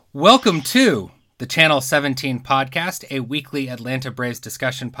Welcome to the Channel 17 podcast, a weekly Atlanta Braves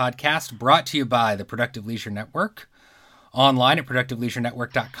discussion podcast brought to you by the Productive Leisure Network, online at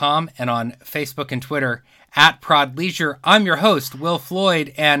productiveleisurenetwork.com, and on Facebook and Twitter at Prod Leisure. I'm your host, Will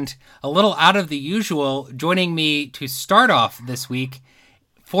Floyd, and a little out of the usual, joining me to start off this week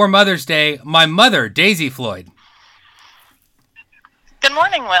for Mother's Day, my mother, Daisy Floyd. Good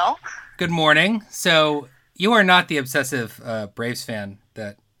morning, Will. Good morning. So you are not the obsessive Braves fan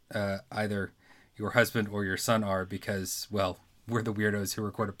that either your husband or your son are because, well, we're the weirdos who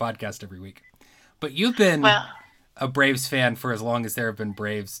record a podcast every week. But you've been a Braves fan for as long as there have been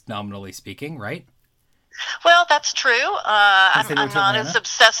Braves, nominally speaking, right? Well, that's true. I'm not as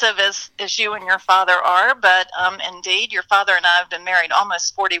obsessive as you and your father are, but indeed, your father and I have been married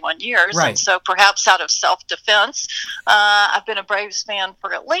almost 41 years, right. And so perhaps out of self-defense, I've been a Braves fan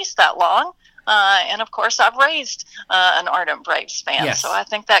for at least that long. And of course, I've raised an ardent Braves fan, yes. So I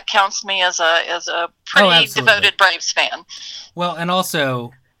think that counts me as a pretty devoted Braves fan. Well, and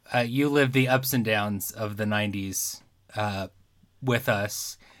also, you lived the ups and downs of the 90s with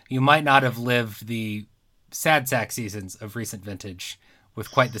us. You might not have lived the sad sack seasons of recent vintage with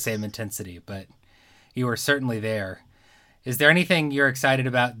quite the same intensity, but you were certainly there. Is there anything you're excited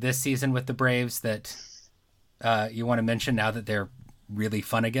about this season with the Braves that you want to mention now that they're really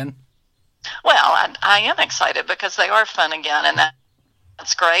fun again? Well, I am excited because they are fun again, and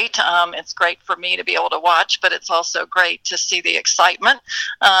that's great. It's great for me to be able to watch, but it's also great to see the excitement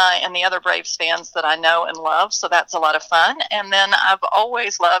and the other Braves fans that I know and love, so that's a lot of fun. And then I've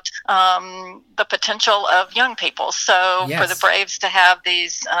always loved the potential of young people. So yes. For the Braves to have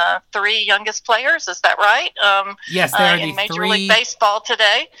these three youngest players, is that right? Yes, they are in the Major League Baseball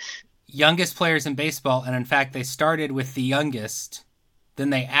today. Youngest players in baseball, and in fact, they started with the youngest, then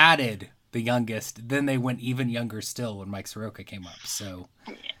they added the youngest, then they went even younger still when Mike Soroka came up. So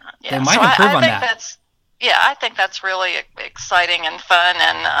they might improve on that. I think that's really exciting and fun,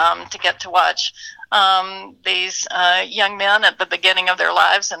 and to get to watch these young men at the beginning of their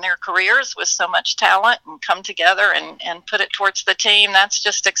lives and their careers with so much talent and come together and put it towards the team. That's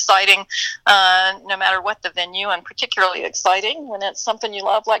just exciting, no matter what the venue, and particularly exciting when it's something you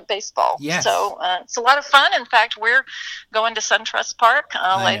love like baseball. Yes. So it's a lot of fun. In fact, we're going to SunTrust Park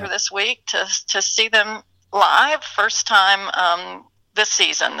later this week to see them live. First time this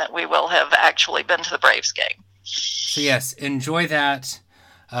season that we will have actually been to the Braves game. So yes, enjoy that.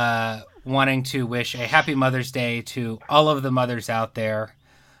 Wanting to wish a happy Mother's Day to all of the mothers out there.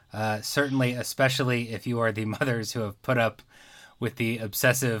 Certainly, especially if you are the mothers who have put up with the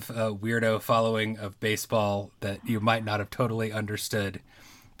obsessive weirdo following of baseball that you might not have totally understood,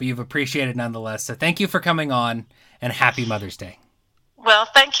 but you've appreciated nonetheless. So thank you for coming on, and happy Mother's Day. Well,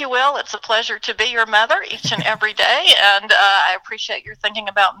 thank you, Will. It's a pleasure to be your mother each and every day, and I appreciate your thinking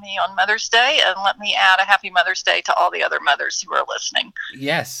about me on Mother's Day, and let me add a happy Mother's Day to all the other mothers who are listening.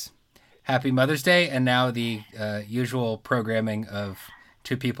 Yes. Happy Mother's Day, and now the usual programming of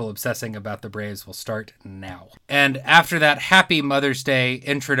two people obsessing about the Braves will start now. And after that happy Mother's Day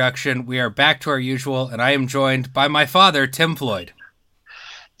introduction, we are back to our usual, and I am joined by my father, Tim Floyd.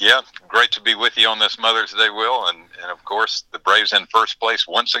 Yeah, great to be with you on this Mother's Day, Will. And of course, the Braves in first place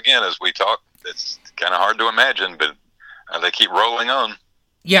once again as we talk. It's kind of hard to imagine, but they keep rolling on.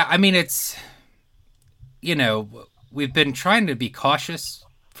 Yeah, I mean, it's, we've been trying to be cautious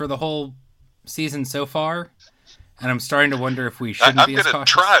for the whole season so far, and I'm starting to wonder if we shouldn't be as cautious. I'm going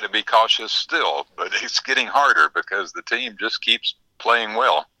to try to be cautious still, but it's getting harder because the team just keeps playing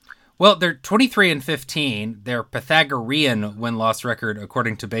well. Well, they're 23-15. Their Pythagorean win-loss record,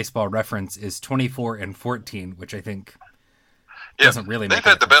 according to Baseball Reference, is 24-14, which I think doesn't really make a difference.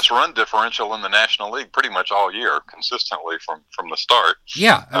 They've had the best run differential in the National League pretty much all year, consistently from the start.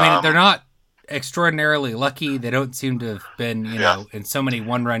 Yeah, I mean, they're not extraordinarily lucky. They don't seem to have been, in so many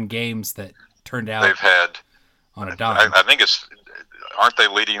one-run games that turned out they've had on a dime. I think aren't they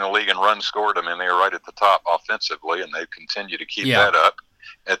leading the league in runs scored? I mean, they are right at the top offensively, and they continue to keep that up.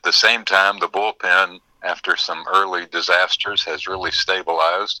 At the same time, the bullpen, after some early disasters, has really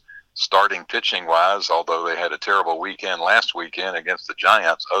stabilized. Starting pitching-wise, although they had a terrible weekend last weekend against the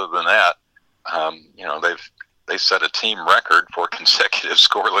Giants, other than that, they set a team record for consecutive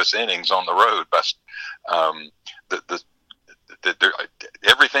scoreless innings on the road.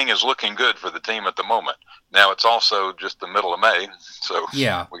 Everything is looking good for the team at the moment. Now, it's also just the middle of May, so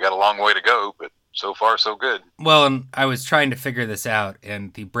we got a long way to go, but so far, so good. Well, and I was trying to figure this out,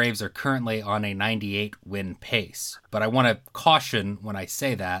 and the Braves are currently on a 98-win pace. But I want to caution when I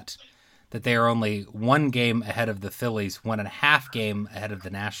say that they are only one game ahead of the Phillies, 1.5 game ahead of the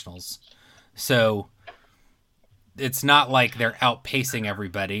Nationals. So it's not like they're outpacing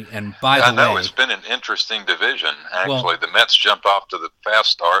everybody. And by the way, I know it's been an interesting division. Actually, the Mets jumped off to the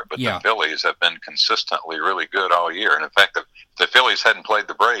fast start, but the Phillies have been consistently really good all year. And in fact, if the Phillies hadn't played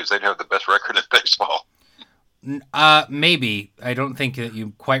the Braves, they'd have the best record in baseball. Maybe. I don't think that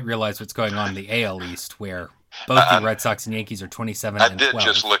you quite realize what's going on in the AL East, where both the Red Sox and Yankees are 27 and 12. I did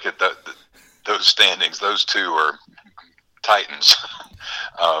just look at those standings. Those two are titans.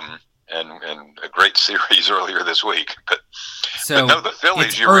 And a great series earlier this week. But no, the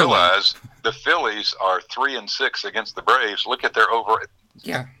Phillies, realize the Phillies are 3-6 against the Braves. Look at their record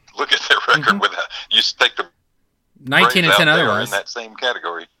with that. You take the 19 and 10 otherwise in that same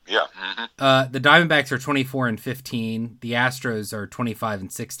category. Yeah. Mm-hmm. The Diamondbacks are 24-15. The Astros are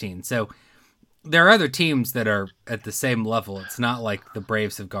 25-16. So there are other teams that are at the same level. It's not like the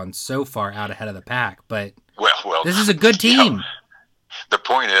Braves have gone so far out ahead of the pack, but this is a good team. Yeah. The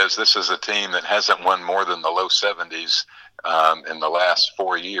point is, this is a team that hasn't won more than the low 70s in the last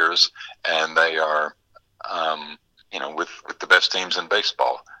 4 years, and they are, with the best teams in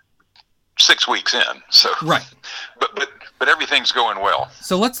baseball. 6 weeks in, so right. But everything's going well.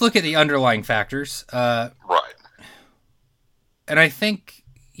 So let's look at the underlying factors. Right. And I think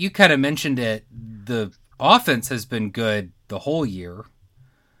you kind of mentioned it. The offense has been good the whole year.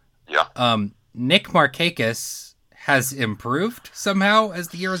 Yeah. Nick Markakis has improved somehow as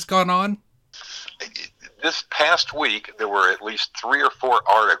the year has gone on? This past week, there were at least 3 or 4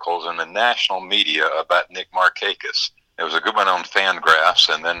 articles in the national media about Nick Markakis. There was a good one on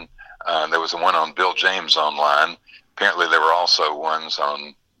Fangraphs, and then there was one on Bill James Online. Apparently, there were also ones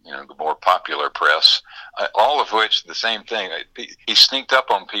on the more popular press, all of which the same thing. He sneaked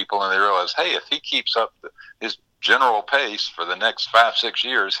up on people, and they realized, hey, if he keeps up his general pace for the next 5-6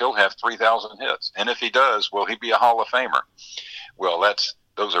 years, he'll have 3,000 hits. And if he does, will he be a Hall of Famer? Well,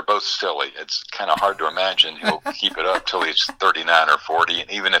 those are both silly. It's kind of hard to imagine he'll keep it up till he's 39 or 40. And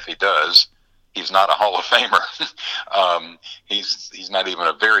even if he does, he's not a Hall of Famer. He's not even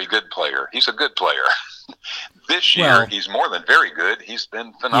a very good player. He's a good player. This year, he's more than very good. He's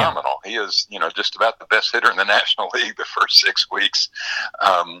been phenomenal. Yeah. He is, just about the best hitter in the National League the first 6 weeks.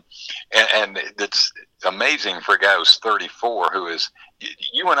 And it's amazing for a guy who's 34, who is,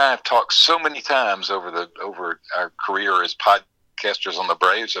 you and I have talked so many times over our career as podcasters on the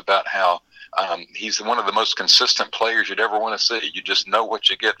Braves about how he's one of the most consistent players you'd ever want to see. You just know what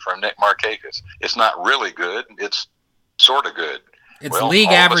you get from Nick Markakis. It's not really good. It's sort of good. It's league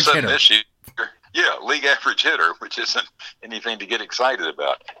average hitter. League average hitter, which isn't anything to get excited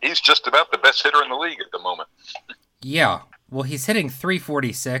about. He's just about the best hitter in the league at the moment. Yeah. Well, he's hitting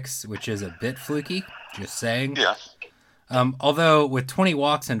 .346, which is a bit fluky, just saying. Yeah. Although with 20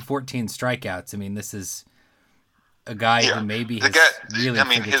 walks and 14 strikeouts, I mean, this is a guy who maybe has really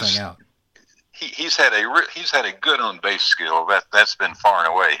figured something out. He's had a good on base skill. That's been far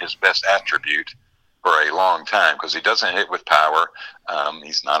and away his best attribute for a long time, because he doesn't hit with power.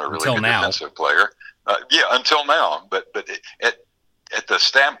 He's not a really good defensive player. Until now. But at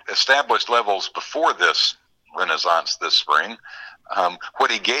the established levels before this renaissance this spring,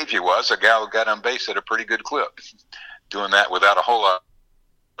 what he gave you was a guy who got on base at a pretty good clip, doing that without a whole lot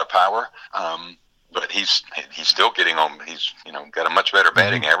of power. But he's still getting on. He's got a much better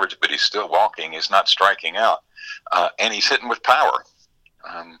batting average, but he's still walking. He's not striking out, and he's hitting with power.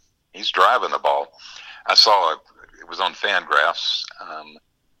 He's driving the ball. I saw it was on Fangraphs.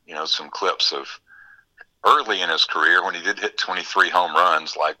 Some clips of early in his career when he did hit 23 home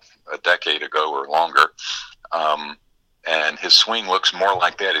runs, like a decade ago or longer. And his swing looks more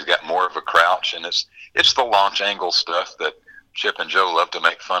like that. He's got more of a crouch, and it's the launch angle stuff that Chip and Joe love to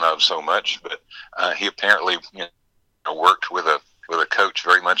make fun of so much. But he apparently worked with a coach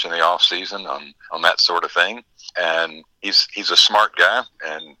very much in the off season on that sort of thing. And he's a smart guy,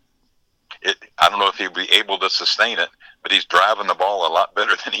 and I don't know if he'll be able to sustain it, but he's driving the ball a lot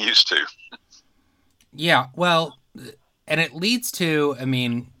better than he used to. Yeah, well, and it leads to, I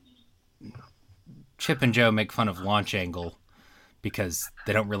mean, Chip and Joe make fun of launch angle because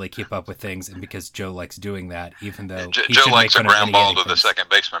they don't really keep up with things, and because Joe likes doing that, even though Joe likes a ground ball to the second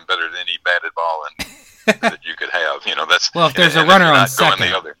baseman better than any batted ball that you could have. That's well, if there's a runner on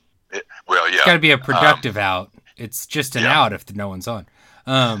second, it's got to be a productive out. It's just an out if no one's on.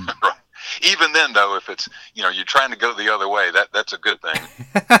 Right. Even then, though, if it's you're trying to go the other way, that's a good thing.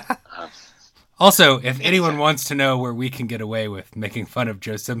 Also, if anyone wants to know where we can get away with making fun of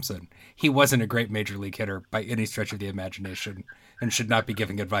Joe Simpson, he wasn't a great major league hitter by any stretch of the imagination, and should not be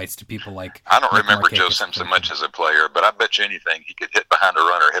giving advice to people like. I don't remember Joe Simpson much as a player, but I bet you anything he could hit behind a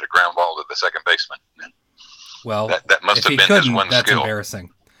runner, hit a ground ball to the second baseman. Well, that must have been his one that's skill. Embarrassing.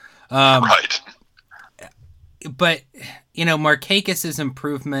 Right. But, Markakis'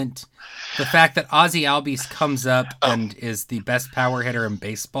 improvement, the fact that Ozzie Albies comes up and is the best power hitter in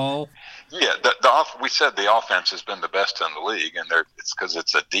baseball. Yeah, we said the offense has been the best in the league, and it's because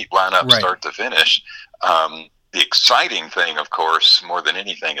it's a deep lineup start to finish. The exciting thing, of course, more than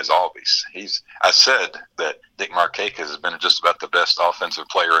anything, is Albies. I said that Nick Markakis has been just about the best offensive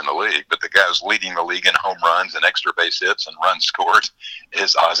player in the league, but the guy who's leading the league in home runs and extra base hits and runs scored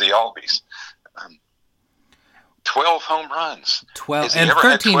is Ozzie Albies. 12 home runs. 12 Has he and ever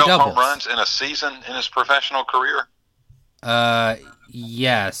 13 had 12 doubles. home runs in a season in his professional career?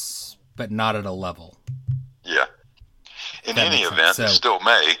 Yes, but not at a level. Yeah. In That any makes event, sense. So, it's still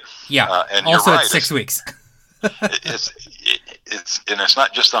May. Yeah. And also, you're right, it's 6 weeks. It's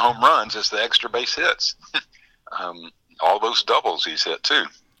not just the home runs; it's the extra base hits. All those doubles he's hit too.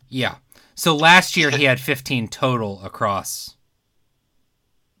 Yeah. So last year he had 15 total across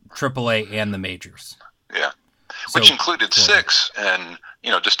AAA and the majors. Yeah, So, which included 6, and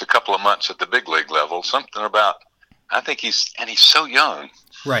just a couple of months at the big league level. Something about I think he's so young,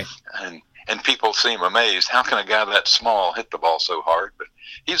 right? And people seem amazed. How can a guy that small hit the ball so hard? But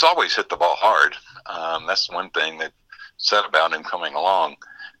he's always hit the ball hard. That's one thing they've said about him coming along.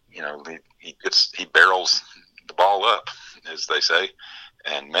 He barrels the ball up, as they say,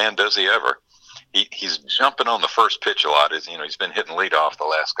 and man, does he ever! He's jumping on the first pitch a lot. He's been hitting leadoff the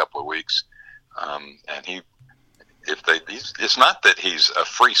last couple of weeks, and it's not that he's a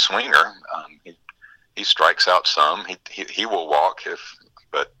free swinger. He strikes out some. He will walk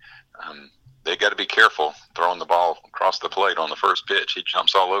but they got to be careful throwing the ball across the plate on the first pitch. He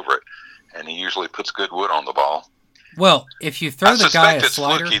jumps all over it, and he usually puts good wood on the ball. Well, if you throw the guy a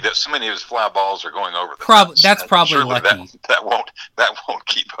slider, fluky that so many of his fly balls are going over the fence. That's probably lucky. That won't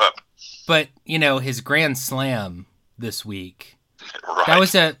keep up. But his grand slam this week, right. That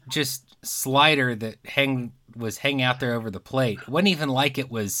was a just slider that was hanging out there over the plate. It wasn't even like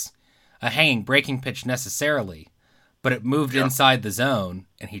it was a hanging breaking pitch necessarily, but it moved inside the zone,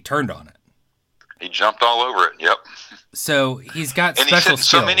 and he turned on it. He jumped all over it. Yep. So he's got and special he's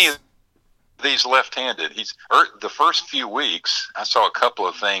skills. So many of these left-handed. The first few weeks, I saw a couple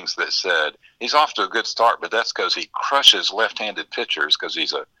of things that said he's off to a good start, but that's because he crushes left-handed pitchers because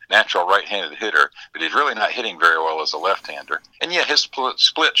he's a natural right-handed hitter, but he's really not hitting very well as a left-hander. And yeah, his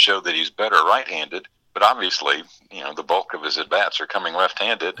split showed that he's better right-handed, but obviously, the bulk of his at-bats are coming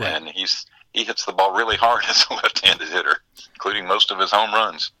left-handed, right. And he hits the ball really hard as a left-handed hitter, including most of his home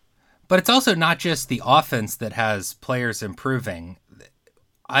runs. But it's also not just the offense that has players improving.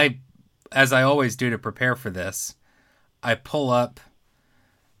 As I always do to prepare for this, I pull up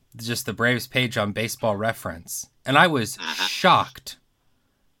just the Braves page on Baseball Reference, and I was shocked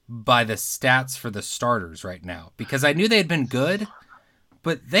by the stats for the starters right now, because I knew they had been good,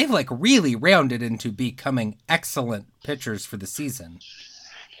 but they've really rounded into becoming excellent pitchers for the season.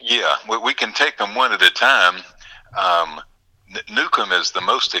 Yeah, we can take them one at a time. Newcomb is the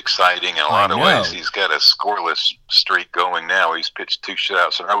most exciting in a lot of ways. He's got a scoreless streak going now. He's pitched 2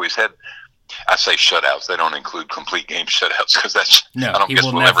 shutouts. So he's had, I say shutouts. They don't include complete game shutouts because I don't guess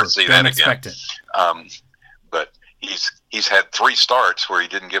we'll never see that again. It. But he's had 3 starts where he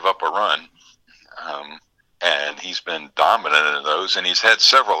didn't give up a run, and he's been dominant in those. And he's had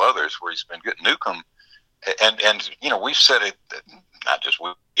several others where he's been good. Newcomb, and we've said it. Not just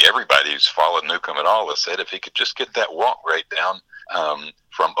everybody who's followed Newcomb at all has said if he could just get that walk rate down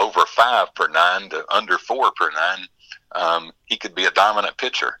from over 5 per 9 to under 4 per 9, he could be a dominant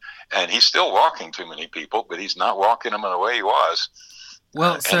pitcher. And he's still walking too many people, but he's not walking them in the way he was.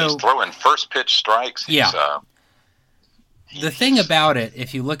 Well, and he's throwing first pitch strikes. The thing about it,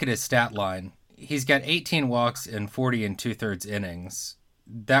 if you look at his stat line, he's got 18 walks in 40 2/3 innings.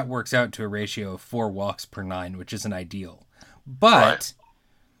 That works out to a ratio of 4 walks per 9, which isn't ideal. But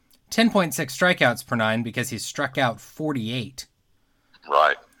 10.6 strikeouts per 9 because he's struck out 48.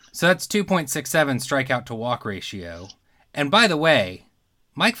 Right. So that's 2.67 strikeout to walk ratio. And by the way,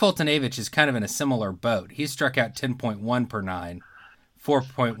 Mike Foltynewicz is kind of in a similar boat. He's struck out 10.1 per 9,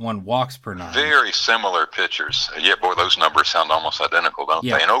 4.1 walks per 9. Very similar pitchers. Yeah, boy, those numbers sound almost identical, don't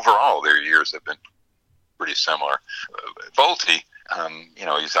they? And overall, their years have been pretty similar. Folty,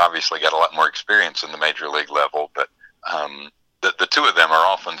 he's obviously got a lot more experience in the major league level, but the two of them are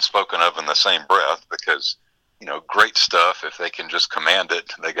often spoken of in the same breath because, great stuff. If they can just command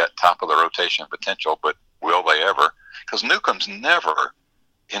it, they got top of the rotation potential, but will they ever? Because Newcomb's never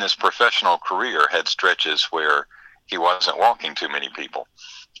in his professional career had stretches where he wasn't walking too many people.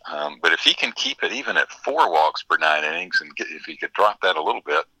 But if he can keep it even at 4 walks per 9 innings, and if he could drop that a little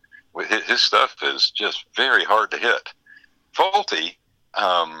bit, his stuff is just very hard to hit. Folty,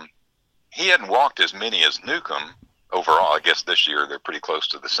 he hadn't walked as many as Newcomb overall. I guess this year they're pretty close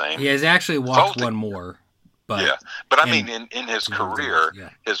to the same. He has actually walked one more. But yeah, but I mean, in his career,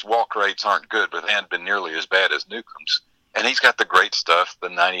 his walk rates aren't good, but they haven't been nearly as bad as Newcomb's. And he's got the great stuff, the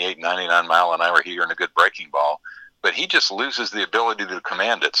 98, 99 mile an hour heater and a good breaking ball. But he just loses the ability to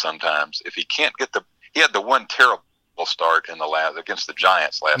command it sometimes. If he can't get he had the one terrible start in against the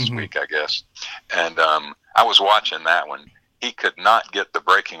Giants last week, I guess. And I was watching that one. He could not get the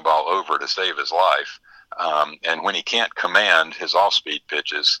breaking ball over to save his life. And when he can't command his off-speed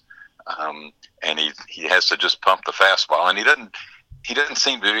pitches, and he has to just pump the fastball, and he doesn't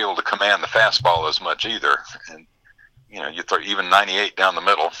seem to be able to command the fastball as much either. And you throw even 98 down the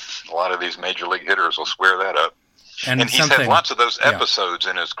middle, a lot of these major league hitters will square that up. And he's had lots of those episodes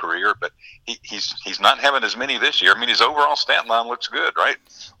in his career, but he's not having as many this year. I mean, his overall stat line looks good, right?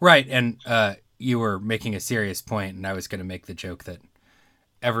 Right, and you were making a serious point, and I was going to make the joke that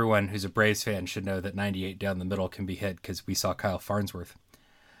everyone who's a Braves fan should know that 98 down the middle can be hit because we saw Kyle Farnsworth.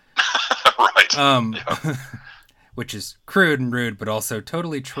 Right. Which is crude and rude, but also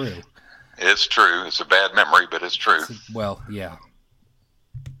totally true. It's true. It's a bad memory, but it's true. Well, yeah.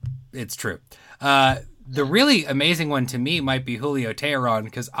 It's true. The really amazing one to me might be Julio Teheran,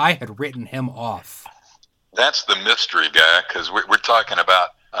 because I had written him off. That's the mystery guy, because we're talking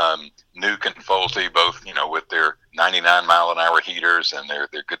about Nuke and Folty, both, with their 99 mile an hour heaters and their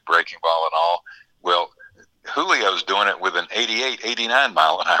good breaking ball and all. Well, Julio's doing it with an 88, 89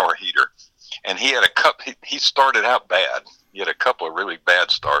 mile an hour heater. And he had he started out bad. He had a couple of really bad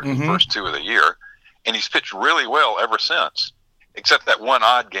starts in the first two of the year. And he's pitched really well ever since, except that one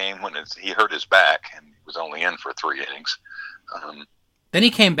odd game when he hurt his back and he was only in for 3 innings. Then he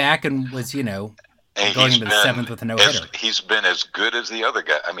came back and was, going into the seventh with a no-hitter. He's been as good as the other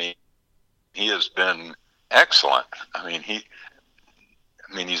guy. I mean, he has been excellent. I mean,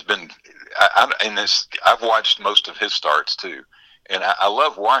 he's been. I've watched most of his starts too, and I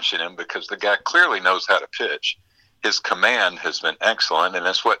love watching him because the guy clearly knows how to pitch. His command has been excellent, and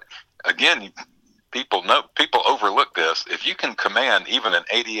that's what, again, people overlook this. If you can command even an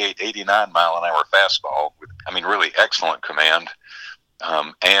 88, 89 mile an hour fastball with, really excellent command,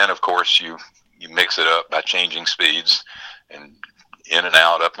 and of course you mix it up by changing speeds and in and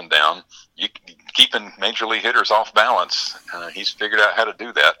out, up and down, you keeping major league hitters off balance. He's figured out how to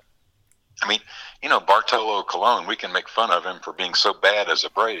do that. Bartolo Colon, we can make fun of him for being so bad as a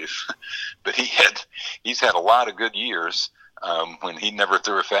Brave, but he's had a lot of good years when he never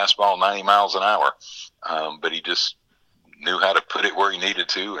threw a fastball 90 miles an hour, but he just knew how to put it where he needed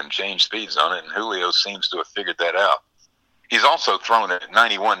to and change speeds on it, and Julio seems to have figured that out. He's also thrown at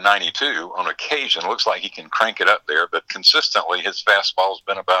 91, 92 on occasion. Looks like he can crank it up there, but consistently his fastball's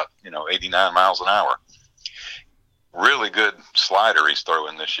been about 89 miles an hour. Really good slider he's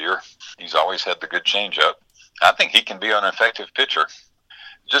throwing this year. He's always had the good changeup. I think he can be an effective pitcher.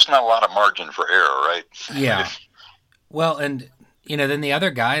 Just not a lot of margin for error, right? Yeah. Well, and, then the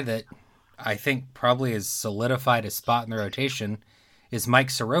other guy that I think probably has solidified a spot in the rotation is Mike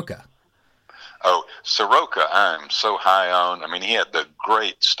Soroka. Oh, Soroka, I'm so high on. He had the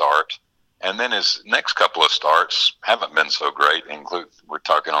great start, and then his next couple of starts haven't been so great. We're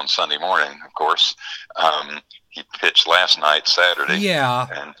talking on Sunday morning, of course. He pitched last night, Saturday. Yeah.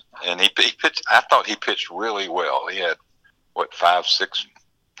 And he pitched. I thought he pitched really well. He had 5, 6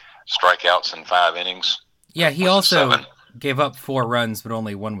 strikeouts in 5 innings. Yeah, he also gave up 4 runs, but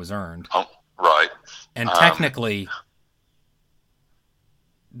only 1 was earned. Oh, right. And technically,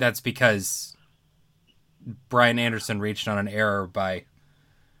 that's because Brian Anderson reached on an error by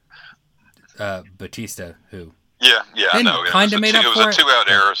Batista, who I know. Kind of made up for it. It was a 2-out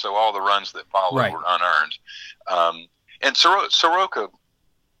error, so all the runs that followed were unearned. And Soroka,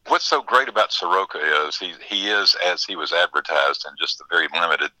 what's so great about Soroka is he is, as he was advertised in just the very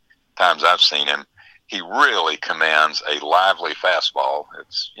limited times I've seen him, he really commands a lively fastball.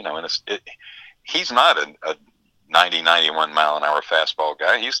 It's he's not a 90, 91 mile an hour fastball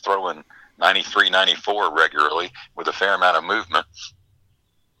guy. He's throwing 93, 94 regularly with a fair amount of movement.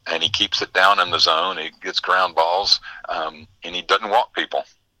 And he keeps it down in the zone. He gets ground balls, and he doesn't walk people.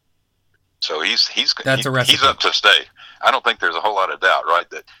 So he's up to stay. I don't think there's a whole lot of doubt, right?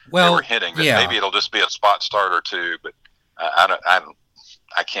 That they were hinting that maybe it'll just be a spot start or two, but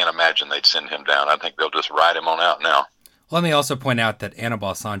I can't imagine they'd send him down. I think they'll just ride him on out now. Let me also point out that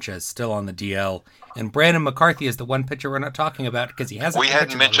Anibal Sanchez is still on the DL, and Brandon McCarthy is the one pitcher we're not talking about because he hasn't. We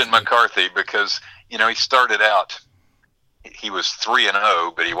hadn't mentioned McCarthy because he started out. He was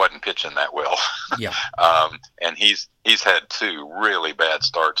 3-0, but he wasn't pitching that well. Yeah. And he's had 2 really bad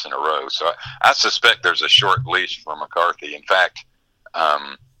starts in a row. So I suspect there's a short leash for McCarthy. In fact,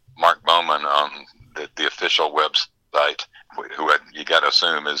 Mark Bowman on the official website, who you got to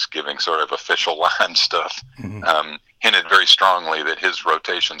assume is giving sort of official line stuff, hinted very strongly that his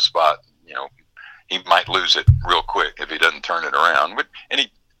rotation spot, he might lose it real quick if he doesn't turn it around. And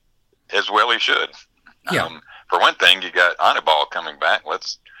he, as well, he should. Yeah. For one thing, you got Anibal coming back.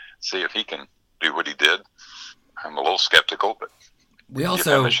 Let's see if he can do what he did. I'm a little skeptical, but we give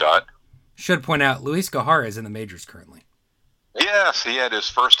also him a shot. Should point out Luis Guijarro is in the majors currently. Yes, he had his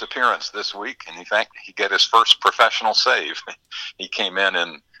first appearance this week, and in fact, he got his first professional save. He came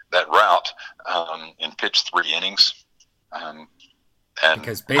in that route and pitched 3 innings. And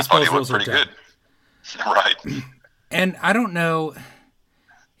because baseball rules are pretty good. Right. And I don't know,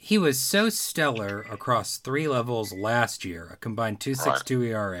 he was so stellar across 3 levels last year, a combined 2.62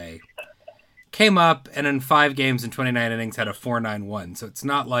 ERA. Came up and in 5 games and 29 innings had a 4.91. So it's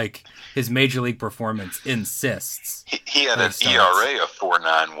not like his major league performance insists. He had an ERA of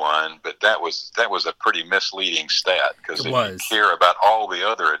 4.91, but that was a pretty misleading stat because if you hear about all the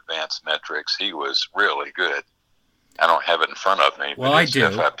other advanced metrics, he was really good. I don't have it in front of me, but his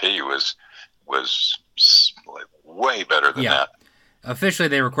FIP was way better than that. Officially,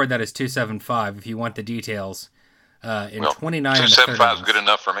 they record that as 2.75. If you want the details. In 29 2.75 is good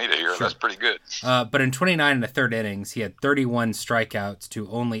enough for me to hear. Sure. That's pretty good. But in 29 and a third innings, he had 31 strikeouts to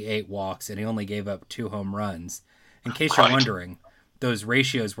only 8 walks, and he only gave up 2 home runs. In case you're wondering, those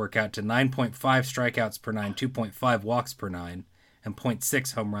ratios work out to 9.5 strikeouts per 9, 2.5 walks per 9, and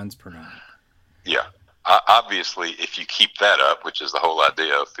 0.6 home runs per 9. Yeah. Obviously, if you keep that up, which is the whole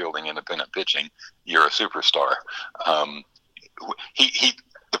idea of fielding independent pitching, you're a superstar.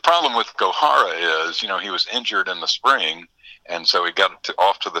 The problem with Guijarro is, he was injured in the spring, and so he got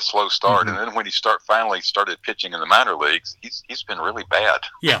off to the slow start. And then when he finally started pitching in the minor leagues, he's been really bad.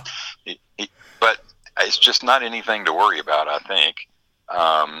 Yeah. But it's just not anything to worry about, I think.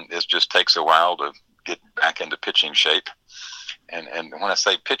 It just takes a while to get back into pitching shape. And when I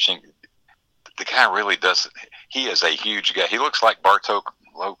say pitching, the guy really does. He is a huge guy. He looks like Bartolo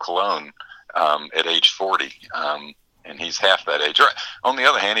Colon at age 40. And he's half that age. On the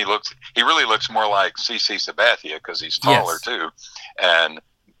other hand, he really looks more like CC Sabathia because he's taller too. And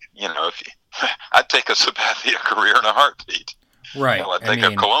I'd take a Sabathia career in a heartbeat. Right. I'd take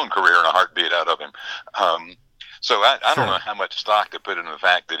a Cologne career in a heartbeat out of him. So I don't know how much stock to put in the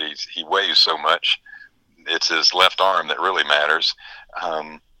fact that he weighs so much. It's his left arm that really matters,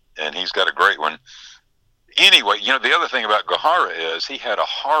 and he's got a great one. Anyway, the other thing about Guijarro is he had a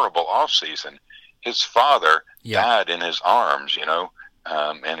horrible offseason. His father died in his arms,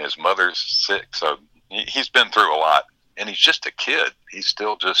 and his mother's sick. So he's been through a lot, and he's just a kid. He's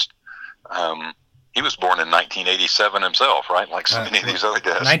still just he was born in 1987 himself, right? Like so many of these other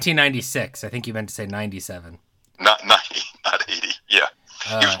guys. 1996. I think you meant to say 97. Not 90, not 80. Yeah.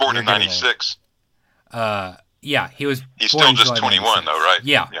 He was born in 96. He was He's still just 21, though, right?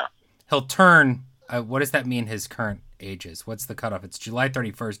 Yeah. He'll turn, what does that mean his current age is? What's the cutoff? It's July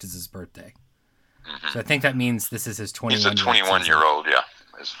 31st is his birthday. So I think that means this is his 21. He's a 21-year-old,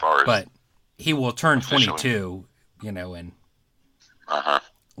 as far as. But he will turn 22, in a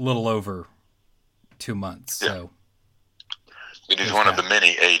little over 2 months. So. It is one of the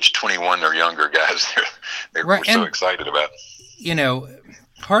many age 21 or younger guys we're so excited about.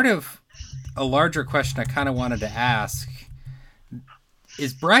 Part of a larger question I kind of wanted to ask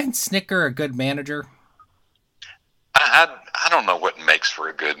is Brian Snitker a good manager? I don't know what makes for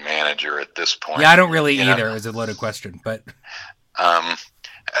a good manager at this point. Yeah, I don't really either. It's a loaded question, but I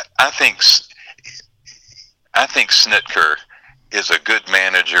think Snitker is a good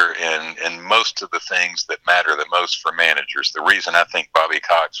manager in most of the things that matter the most for managers. The reason I think Bobby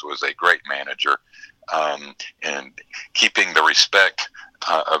Cox was a great manager in keeping the respect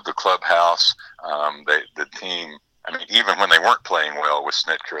of the clubhouse, the team. I mean, even when they weren't playing well with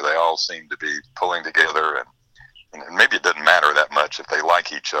Snitker, they all seemed to be pulling together, and maybe it doesn't matter that much if they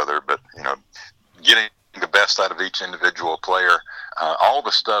like each other, but getting the best out of each individual player, all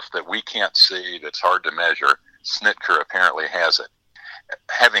the stuff that we can't see that's hard to measure, Snitker apparently has it.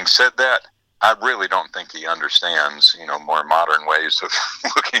 Having said that, I really don't think he understands, more modern ways of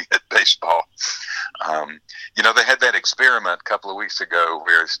looking at baseball. They had that experiment a couple of weeks ago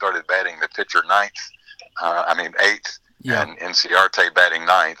where he started batting the pitcher eighth, and Inciarte batting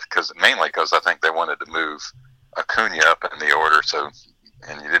ninth, mainly because I think they wanted to move Acuna up in the order,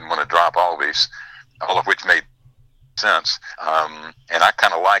 and you didn't want to drop Albies, all of which made sense. And I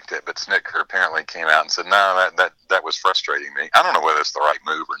kind of liked it, but Snitker apparently came out and said, no, that was frustrating me. I don't know whether it's the right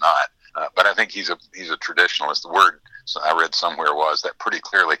move or not, but I think he's a traditionalist. The word I read somewhere was that pretty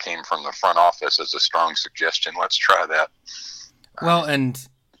clearly came from the front office as a strong suggestion. Let's try that. Well, and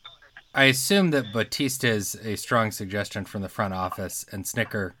I assume that Bautista is a strong suggestion from the front office, and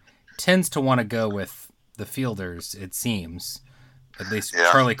Snicker tends to want to go with the fielders, it seems. At least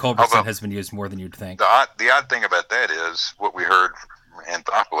Charlie Culberson has been used more than you'd think. The odd thing about that is what we heard from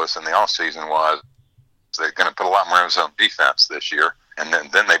Anthopoulos in the offseason was they're going to put a lot more emphasis on defense this year, and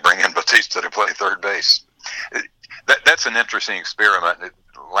then they bring in Bautista to play third base. That's an interesting experiment.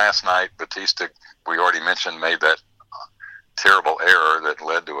 Last night, Bautista, we already mentioned, made that terrible error that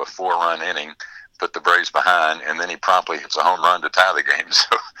led to a 4-run inning, put the Braves behind, and then he promptly hits a home run to tie the game.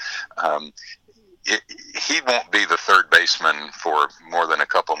 So he won't be the third baseman for more than a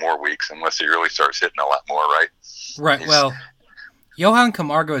couple more weeks unless he really starts hitting a lot more, right? Right. Well, Johan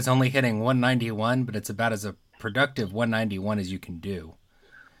Camargo is only hitting 191, but it's about as a productive 191 as you can do.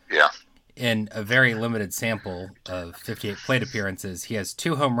 Yeah. In a very limited sample of 58 plate appearances, he has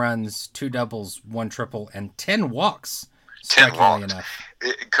 2 home runs, 2 doubles, 1 triple, and 10 walks. 10 walks.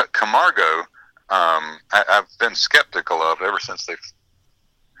 Camargo, I've been skeptical of ever since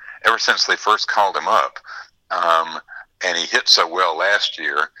they first called him up, and he hit so well last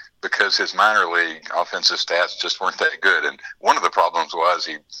year because his minor league offensive stats just weren't that good. And one of the problems was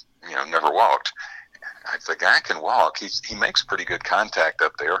he, never walked. If the guy can walk, he makes pretty good contact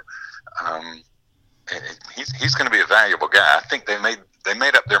up there. He's going to be a valuable guy. I think they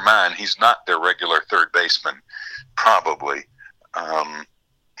made up their mind he's not their regular third baseman. Probably.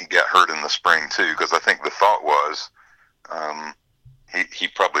 He got hurt in the spring too, because I think the thought was he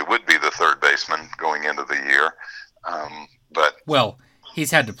probably would be the third baseman going into the year. But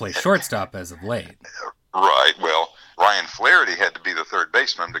he's had to play shortstop as of late. Right. Well, Ryan Flaherty had to be the third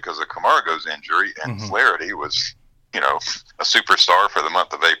baseman because of Camargo's injury, and Flaherty was, a superstar for the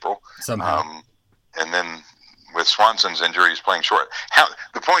month of April. Somehow. And then with Swanson's injury, he's playing short.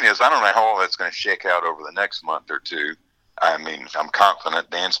 The point is, I don't know how all that's going to shake out over the next month or two. I mean, I'm confident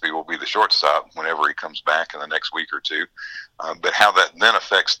Dansby will be the shortstop whenever he comes back in the next week or two. But how that then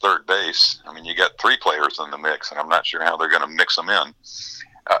affects third base, I mean, you got 3 players in the mix, and I'm not sure how they're going to mix them in.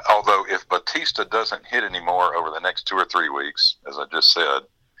 Although if Bautista doesn't hit anymore over the next 2 or 3 weeks, as I just said,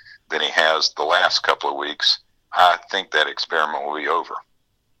 than he has the last couple of weeks, I think that experiment will be over.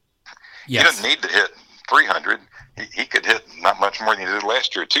 Yes. He doesn't need to hit 300. He could hit not much more than he did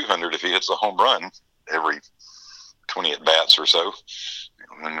last year, 200, if he hits a home run every 20 at-bats or so.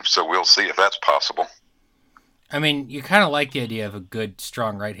 And so we'll see if that's possible. I mean, you kind of like the idea of a good,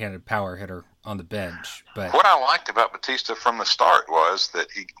 strong right-handed power hitter on the bench. But what I liked about Bautista from the start was that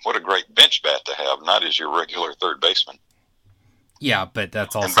what a great bench bat to have, not as your regular third baseman. Yeah, but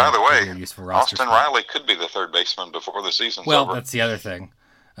that's also and by the way, useful roster Austin Riley could be the third baseman before the season's over. Well, that's the other thing.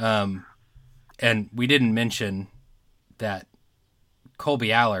 And we didn't mention that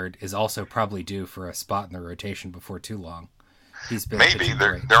Colby Allard is also probably due for a spot in the rotation before too long. He's been maybe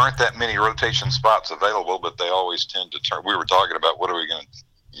there aren't that many rotation spots available, but they always tend to turn. We were talking about what are we going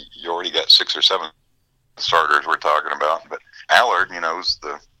to? You already got 6 or 7 starters we're talking about, but Allard,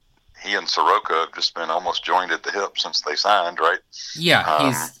 he and Soroka have just been almost joined at the hip since they signed, right?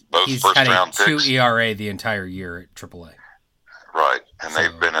 Yeah, he's had a 2 picks. ERA the entire year at AAA. Right, and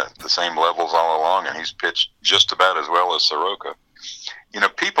they've been at the same levels all along, and he's pitched just about as well as Soroka.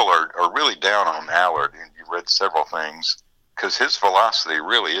 People are really down on Allard. You read several things, because his velocity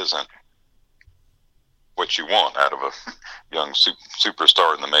really isn't what you want out of a young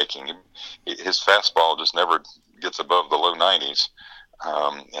superstar in the making. His fastball just never gets above the low 90s,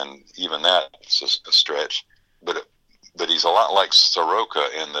 and even that is a stretch. But he's a lot like Soroka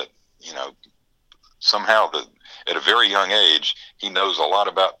in that, somehow at a very young age, he knows a lot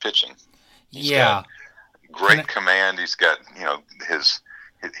about pitching. He's got great command. He's got,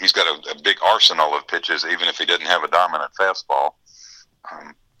 he's got a big arsenal of pitches, even if he didn't have a dominant fastball.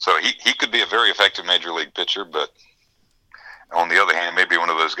 So he could be a very effective major league pitcher, but on the other hand, maybe one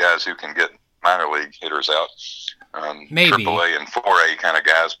of those guys who can get minor league hitters out. Maybe AAA and 4A kind of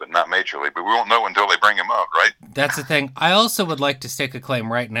guys, but not major league. But we won't know until they bring him up, right? That's the thing. I also would like to stake a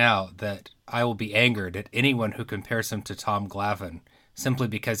claim right now that I will be angered at anyone who compares him to Tom Glavine simply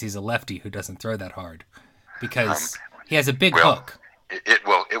because he's a lefty who doesn't throw that hard. Because he has a big hook. It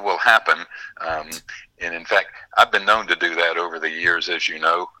will happen. And in fact, I've been known to do that over the years, as you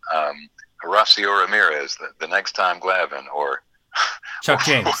know. Horacio Ramirez, the next time Glavine, or Chuck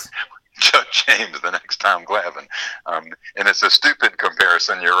James. Chuck James, the next time Glavine. And it's a stupid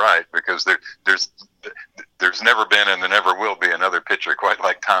comparison, you're right, because there's never been and there never will be another pitcher quite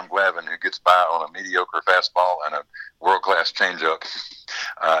like Tom Glavine who gets by on a mediocre fastball and a world-class changeup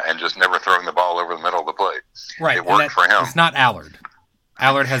and just never throwing the ball over the middle of the plate. Right. It worked for him. It's not Allard.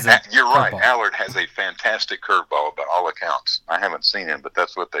 Allard has a You're right. curveball. Allard has a fantastic curveball by all accounts. I haven't seen him, but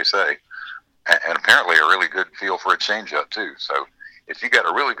that's what they say. And apparently a really good feel for a changeup, too. So if you got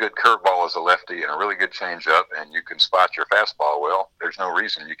a really good curveball as a lefty and a really good changeup and you can spot your fastball well, there's no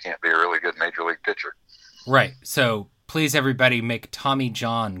reason you can't be a really good major league pitcher. Right. So please, everybody, make Tommy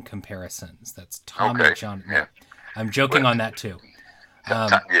John comparisons. That's Tommy John. Yeah. I'm joking on that, too.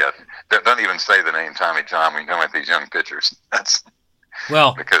 Yeah. Don't even say the name Tommy John when you come at these young pitchers. That's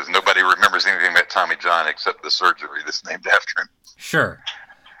because nobody remembers anything about Tommy John except the surgery that's named after him. Sure.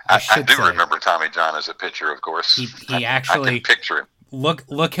 I do remember Tommy John as a pitcher, of course. He actually, I can picture him.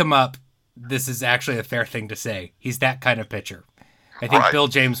 Look him up. This is actually a fair thing to say. He's that kind of pitcher. I think Bill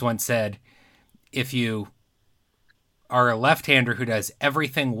James once said, if you are a left-hander who does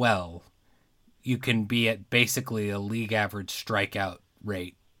everything well, you can be at basically a league average strikeout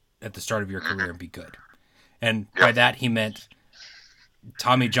rate at the start of your career and be good. And by that he meant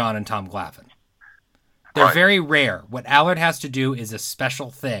Tommy John and Tom Glavine. They're very rare. What Allard has to do is a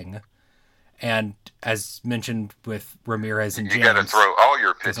special thing. And as mentioned with Ramirez and James, you got to throw all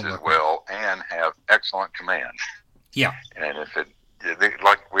your pitches well and have excellent command. Yeah. And if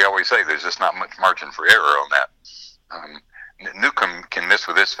like we always say, there's just not much margin for error on that. Newcomb can miss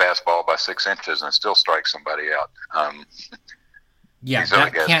with his fastball by 6 inches and still strike somebody out.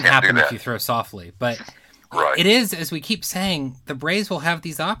 That can't happen if you throw softly. But it is, as we keep saying, the Braves will have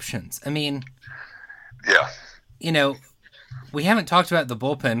these options. I mean, we haven't talked about the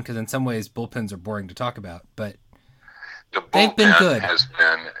bullpen because in some ways bullpens are boring to talk about, but they've been good. Has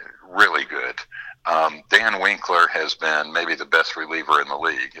been really good. Dan Winkler has been maybe the best reliever in the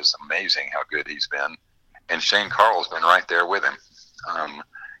league. It's amazing how good he's been. And Shane Carl's been right there with him.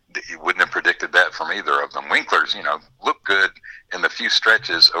 You wouldn't have predicted that from either of them. Winkler's, looked good in the few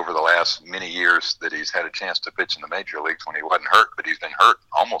stretches over the last many years that he's had a chance to pitch in the major leagues when he wasn't hurt, but he's been hurt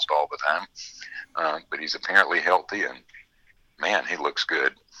almost all the time. But he's apparently healthy, and, man, he looks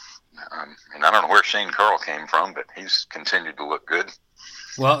good. And I don't know where Shane Carl came from, but he's continued to look good.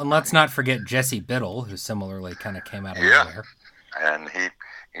 Well, and let's not forget Jesse Biddle, who similarly kind of came out of nowhere. And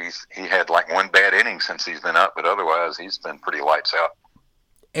he had like one bad inning since he's been up, but otherwise he's been pretty lights out.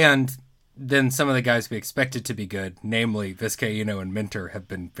 And then some of the guys we expected to be good, namely Vizcaíno and Minter, have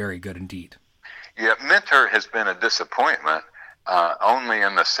been very good indeed. Yeah, Minter has been a disappointment, only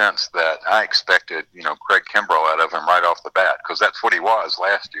in the sense that I expected, Craig Kimbrell out of him right off the bat, because that's what he was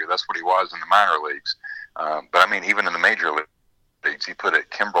last year. That's what he was in the minor leagues. But I mean, even in the major leagues, he put at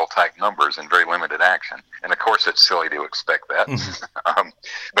Kimbrell-type numbers in very limited action. And, of course, it's silly to expect that.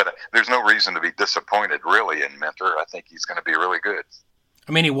 But there's no reason to be disappointed, really, in Minter. I think he's going to be really good.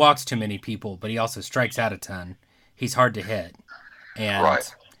 I mean, he walks too many people, but he also strikes out a ton. He's hard to hit. And,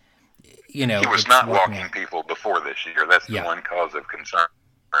 he was not walking people before this year. That's the one cause of concern.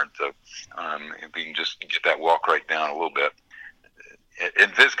 So if we can just get that walk rate down a little bit.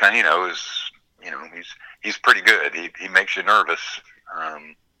 And Vizcaíno is, he's pretty good. He makes you nervous.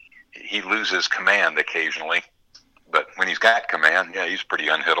 He loses command occasionally. But when he's got command, he's pretty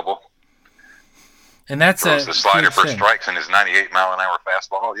unhittable. And that's throws the slider for strikes in his 98-mile-an-hour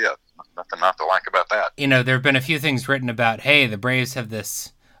fastball. Yeah, nothing not to like about that. There have been a few things written about, hey, the Braves have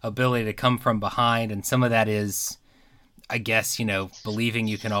this ability to come from behind, and some of that is, I guess, believing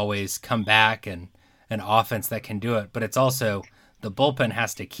you can always come back and an offense that can do it. But it's also the bullpen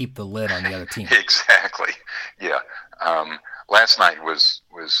has to keep the lid on the other team. Exactly. Yeah. Last night was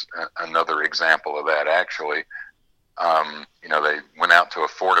another example of that, actually. They went out to a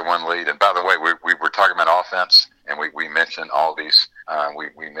 4-1 lead. And by the way, we were talking about offense, and we mentioned all these.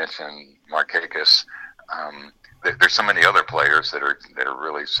 We mentioned Markakis. There's so many other players that are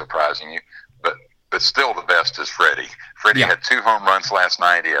really surprising you. But still the best is Freddie. Freddie had 2 home runs last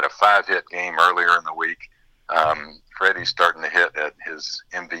night. He had a 5-hit game earlier in the week. Freddie's starting to hit at his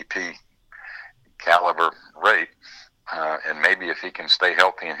MVP caliber rate. And maybe if he can stay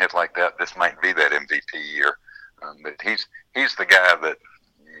healthy and hit like that, this might be that MVP year. But he's the guy that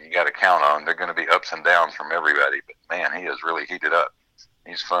you got to count on. They're going to be ups and downs from everybody. But, man, he has really heated up.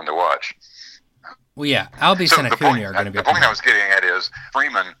 He's fun to watch. Well, yeah, Albies and Acuna are going to be. The point I was getting at is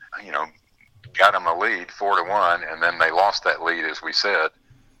Freeman, got him a lead 4-1, and then they lost that lead, as we said.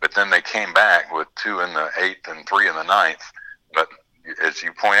 But then they came back with 2 in the 8th and 3 in the 9th. But as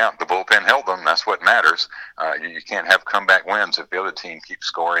you point out, the bullpen held them. That's what matters. You can't have comeback wins if the other team keeps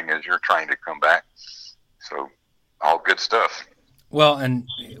scoring as you're trying to come back. So, all good stuff. Well, and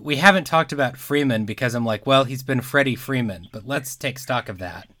we haven't talked about Freeman because I'm like, well, he's been Freddie Freeman, but let's take stock of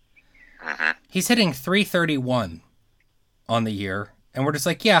that. Mm-hmm. He's hitting .331 on the year, and we're just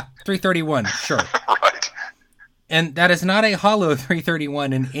like, yeah, .331, sure. Right. And that is not a hollow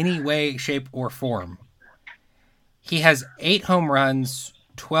 331 in any way, shape, or form. He has 8 home runs,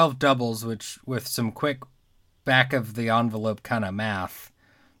 12 doubles, which with some quick back of the envelope kind of math,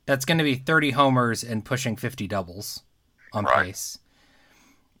 that's going to be 30 homers and pushing 50 doubles on pace.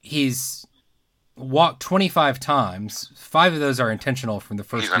 He's walked 25 times. 5 of those are intentional from the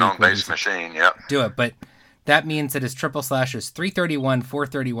first. He's an on-base machine, yeah. Do it, but that means that his triple slash is 331,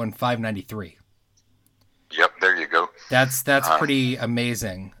 431, 593. Yep, there you go. That's pretty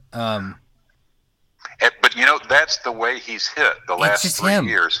amazing. But, that's the way he's hit the last 3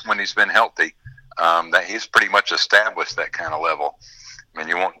 years when he's been healthy. That he's pretty much established that kind of level. I mean,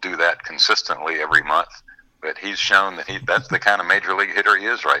 you won't do that consistently every month, but he's shown that that's the kind of major league hitter he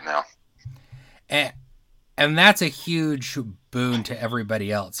is right now. And that's a huge boon to everybody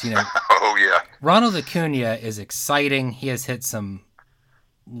else. Oh, yeah. Ronald Acuna is exciting. He has hit some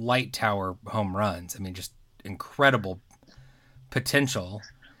light tower home runs. I mean, just incredible potential.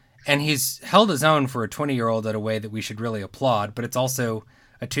 And he's held his own for a 20-year-old in a way that we should really applaud, but it's also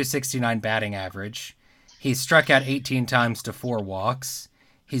a 269 batting average. He's struck out 18 times to 4 walks.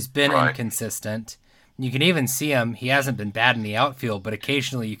 He's been inconsistent. You can even see him. He hasn't been bad in the outfield, but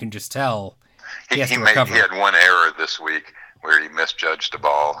occasionally you can just tell he has to recover. He had one error this week where he misjudged a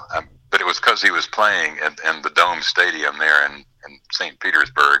ball, but it was because he was playing in the Dome Stadium there in St.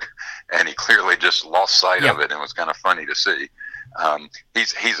 Petersburg, and he clearly just lost sight of it, and it was kind of funny to see.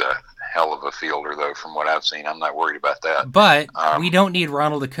 He's a hell of a fielder, though, from what I've seen. I'm not worried about that. But we don't need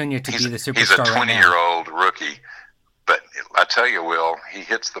Ronald Acuna to be the superstar. He's a 20-year-old rookie, but I tell you, Will, he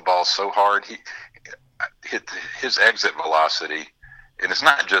hits the ball so hard. His exit velocity, and it's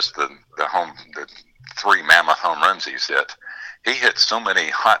not just the 3 mammoth home runs he's hit. He hits so many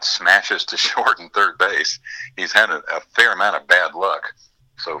hot smashes to short and third base. He's had a fair amount of bad luck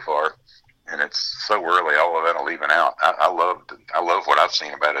so far, and it's so early. All of that'll even out. I love what I've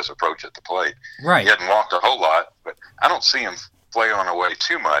seen about his approach at the plate. Right. He hadn't walked a whole lot, but I don't see him flailing away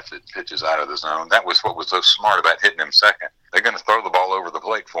too much at pitches out of the zone. That was what was so smart about hitting him second. They're going to throw the ball over the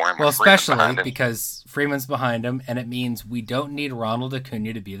plate for him. Well, especially because Freeman's behind him, and it means we don't need Ronald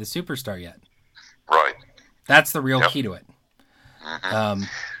Acuna to be the superstar yet. Right. That's the real key to it. Mm-hmm.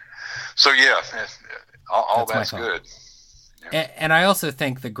 So, yeah, all that's good. Yeah. And I also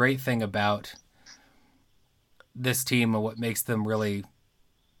think the great thing about this team and what makes them really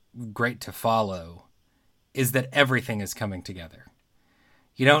great to follow is that everything is coming together.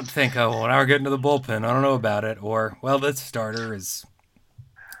 You don't think, oh, well, now we're getting to the bullpen, I don't know about it, or, well, this starter is,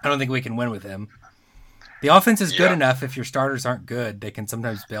 I don't think we can win with him. The offense is good enough. If your starters aren't good, they can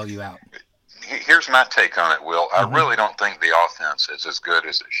sometimes bail you out. Here's my take on it, Will. I really don't think the offense is as good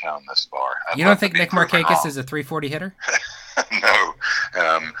as it's shown this far. You don't think Nick Markakis is a 340 hitter? No.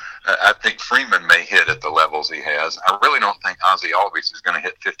 I think Freeman may hit at the levels he has. I really don't think Ozzie Albies is going to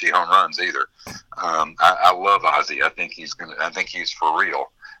hit 50 home runs either. I love Ozzie. I think he's for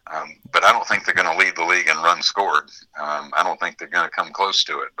real. But I don't think they're going to lead the league in runs scored. I don't think they're going to come close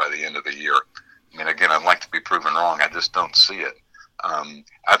to it by the end of the year. I mean, again, I'd like to be proven wrong. I just don't see it.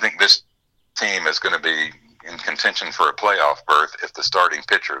 I think this team is going to be in contention for a playoff berth if the starting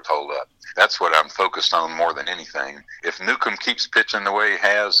pitchers hold up. That's what I'm focused on more than anything. If Newcomb keeps pitching the way he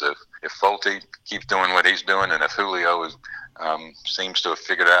has, if Fulte keeps doing what he's doing, and if Julio seems to have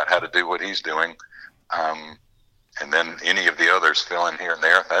figured out how to do what he's doing, and then any of the others fill in here and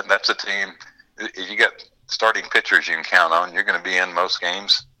there, that's a team. If you got starting pitchers you can count on, you're going to be in most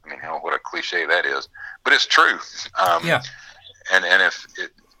games. I mean, hell, what a cliche that is, but it's true. And if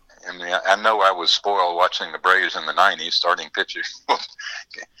it, I mean, I know I was spoiled watching the Braves in the '90s. Starting pitchers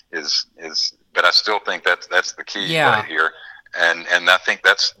but I still think that's the key right here. And I think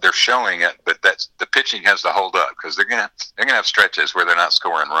they're showing it, but the pitching has to hold up because they're gonna have stretches where they're not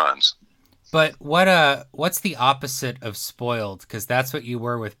scoring runs. But what's the opposite of spoiled? Because that's what you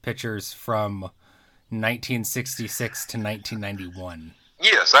were with pitchers from 1966 to 1991.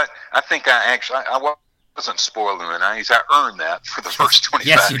 Yes, I think I wasn't spoiled in the 90s. I earned that for the first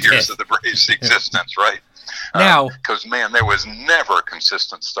 25 years of the Braves' existence, right? Now, because, man, there was never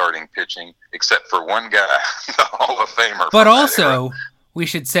consistent starting pitching except for one guy, the Hall of Famer. But also, we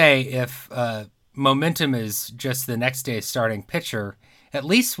should say if momentum is just the next day's starting pitcher, at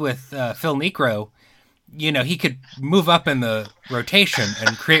least with Phil Niekro, he could move up in the rotation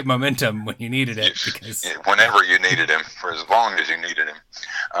and create momentum when you needed it. Because whenever you needed him, for as long as you needed him.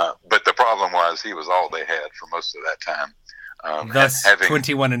 But the problem was he was all they had for most of that time. Thus, having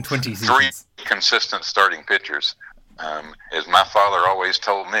 21 and 20 seasons. 3 consistent starting pitchers As my father always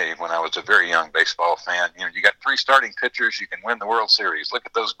told me when I was a very young baseball fan, you got 3 starting pitchers, you can win the World Series. Look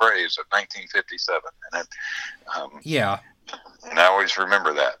at those Braves of 1957. And I always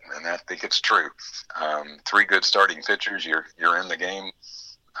remember that, and I think it's true. 3 good starting pitchers, you're in the game.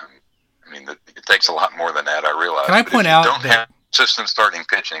 It takes a lot more than that, I realize. Can I point out don't have consistent starting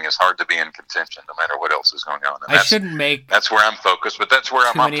pitching, it's hard to be in contention no matter what else is going on. And that's where I'm focused, but that's where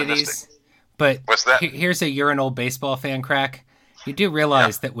I'm optimistic. But what's that? Here's you're an old baseball fan crack. You do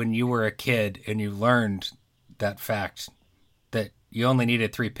realize that when you were a kid and you learned that fact that you only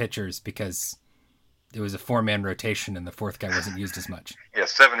needed 3 pitchers because it was a 4-man rotation and the 4th guy wasn't used as much. Yeah,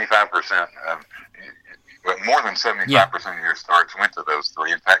 75%. But more than 75% of your starts went to those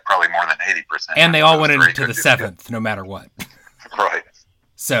 3. In fact, probably more than 80%. And they all went into the 7th, no matter what. Right.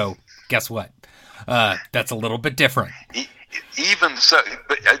 So, guess what? That's a little bit different. Even so,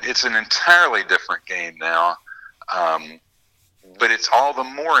 but it's an entirely different game now. But it's all the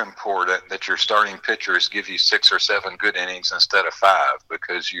more important that your starting pitchers give you 6 or 7 good innings instead of 5,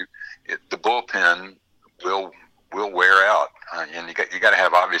 because the bullpen will wear out, and you got to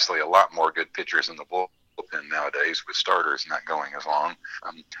have obviously a lot more good pitchers in the bullpen nowadays with starters not going as long.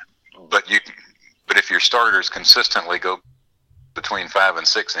 But if your starters consistently go between 5 and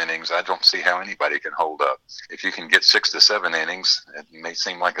 6 innings, I don't see how anybody can hold up. If you can get 6 to 7 innings, it may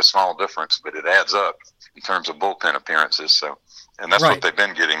seem like a small difference, but it adds up in terms of bullpen appearances. So, and that's what they've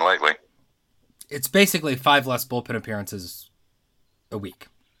been getting lately. It's basically 5 less bullpen appearances a week.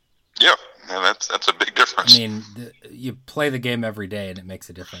 Yeah, and that's a big difference. You play the game every day, and it makes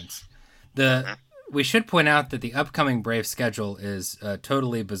a difference. We should point out that the upcoming Braves schedule is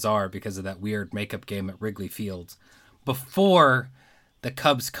totally bizarre because of that weird makeup game at Wrigley Field before the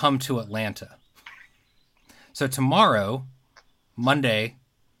Cubs come to Atlanta. So tomorrow, Monday,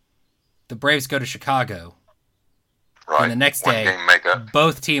 the Braves go to Chicago. Right. And the next day,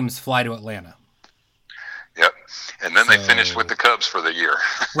 both teams fly to Atlanta. Yep. And then they finish with the Cubs for the year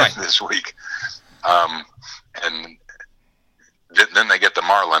this week. And then they get the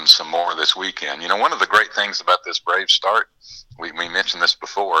Marlins some more this weekend. One of the great things about this Braves start, we mentioned this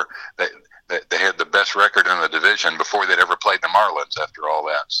before, they had the best record in the division before they'd ever played the Marlins after all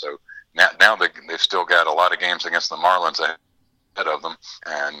that. So now they've still got a lot of games against the Marlins ahead of them,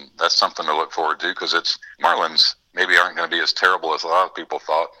 and that's something to look forward to, because Marlins maybe aren't going to be as terrible as a lot of people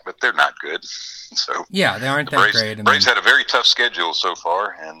thought, but they're not good. So they aren't that great. The Braves had a very tough schedule so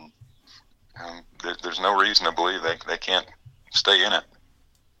far, and there's no reason to believe they can't stay in it.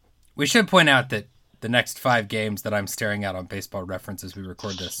 We should point out that the next 5 games that I'm staring at on Baseball Reference as we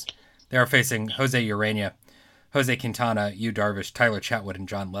record this, they are facing Jose Urena, Jose Quintana, Yu Darvish, Tyler Chatwood, and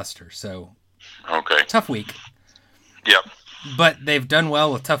John Lester. So, tough week. Yep. But they've done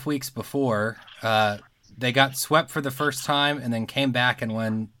well with tough weeks before. They got swept for the first time and then came back and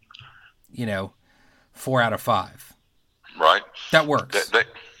won, 4 out of 5. Right. That works.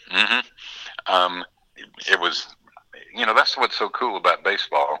 It was, that's what's so cool about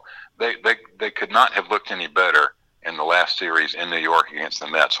baseball. They could not have looked any better in the last series in New York against the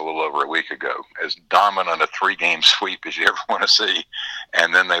Mets a little over a week ago. As dominant a 3-game sweep as you ever want to see.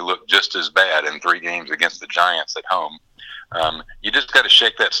 And then they looked just as bad in 3 games against the Giants at home. You just got to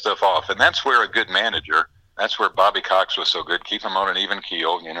shake that stuff off. And that's where a good manager, that's where Bobby Cox was so good. Keep him on an even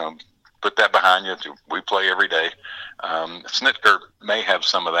keel, put that behind you. We play every day. Snitker may have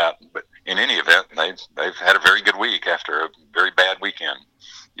some of that, but in any event, they've had a very good week after a very bad weekend.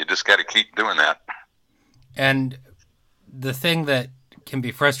 You just got to keep doing that. And the thing that can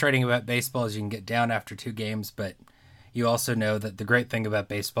be frustrating about baseball is you can get down after 2 games, but you also know that the great thing about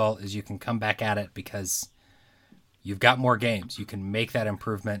baseball is you can come back at it because you've got more games. You can make that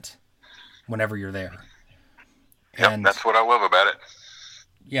improvement whenever you're there. And that's what I love about it.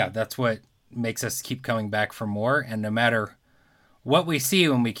 Yeah, that's what makes us keep coming back for more. And no matter what we see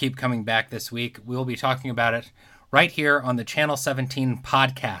when we keep coming back this week, we'll be talking about it right here on the Channel 17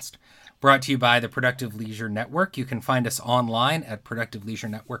 podcast, brought to you by the Productive Leisure Network. You can find us online at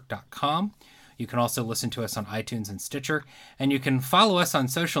productiveleisurenetwork.com. You can also listen to us on iTunes and Stitcher. And you can follow us on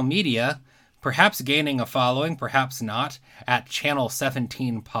social media, perhaps gaining a following, perhaps not, at Channel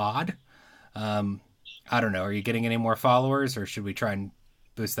 17 Pod. I don't know. Are you getting any more followers, or should we try and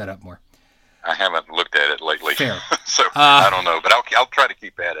boost that up more? I haven't looked at it lately. Fair. So I don't know, but I'll try to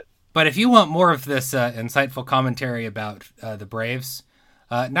keep at it. But if you want more of this insightful commentary about the Braves,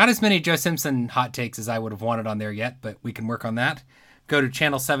 not as many Joe Simpson hot takes as I would have wanted on there yet, but we can work on that. Go to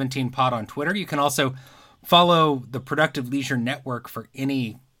Channel 17 Pod on Twitter. You can also follow the Productive Leisure Network for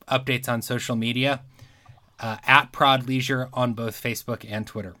any updates on social media, at Prod Leisure on both Facebook and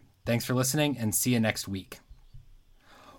Twitter. Thanks for listening, and see you next week.